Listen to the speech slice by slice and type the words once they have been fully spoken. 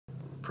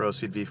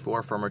Procede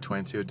V4 firmware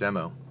 22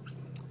 demo.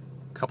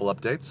 Couple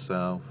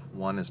updates.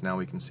 One is now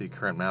we can see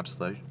current map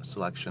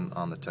selection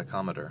on the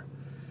tachometer.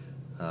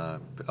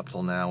 Up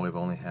till now we've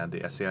only had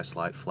the SAS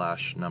light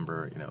flash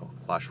number,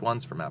 flash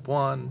once for map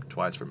 1,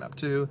 twice for map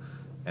 2,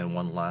 and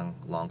one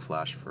long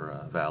flash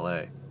for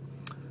valet.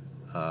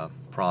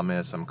 Problem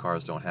is some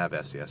cars don't have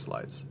SES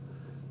lights.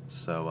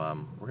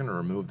 So we're going to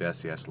remove the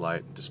SES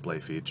light display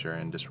feature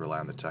and just rely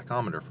on the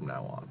tachometer from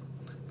now on,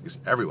 because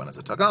everyone has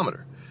a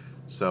tachometer.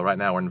 So right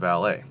now we're in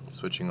valet.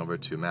 Switching over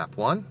to map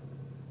 1.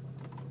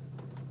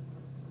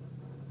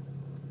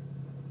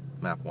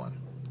 Map 1.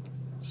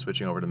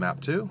 Switching over to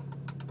map 2.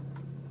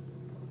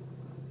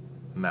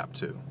 Map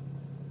 2.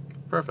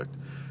 Perfect.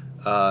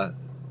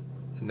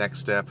 Next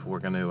step, we're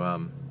going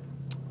to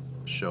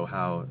show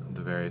how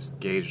the various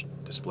gauge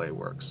display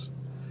works.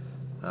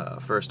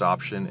 First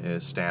option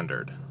is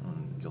standard.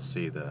 You'll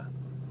see the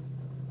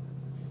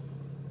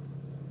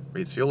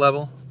reads fuel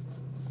level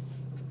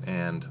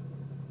and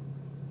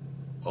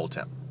oil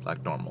temp,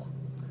 like normal.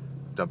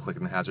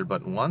 Double-clicking the hazard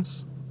button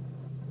once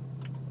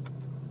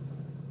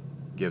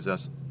gives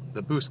us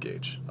the boost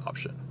gauge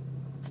option.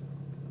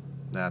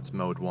 That's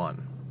mode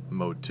 1.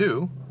 Mode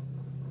 2,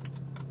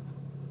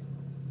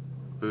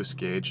 boost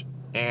gauge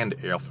and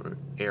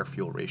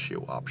air-fuel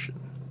ratio option.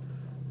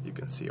 You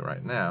can see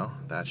right now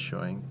that's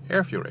showing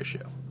air-fuel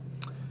ratio.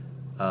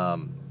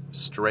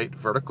 Straight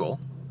vertical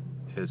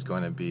is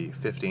going to be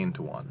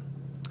 15:1.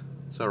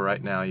 So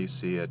right now you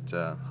see it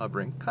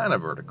hovering kind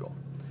of vertical.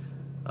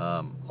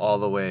 All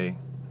the way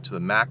to the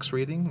max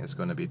reading is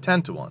going to be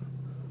 10:1.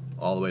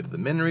 All the way to the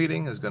min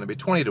reading is going to be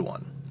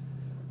 20:1.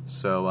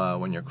 So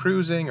when you're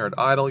cruising or at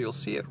idle, you'll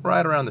see it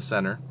right around the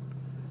center.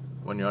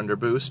 When you're under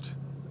boost,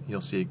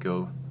 you'll see it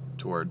go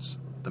towards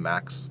the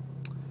max.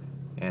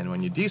 And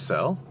when you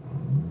decel,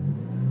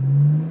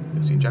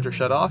 you'll see injector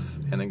shut off,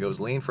 and it goes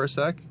lean for a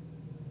sec.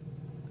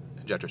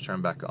 Injectors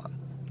turn back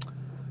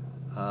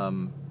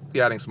on. Be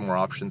adding some more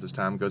options as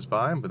time goes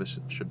by, but this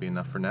should be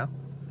enough for now.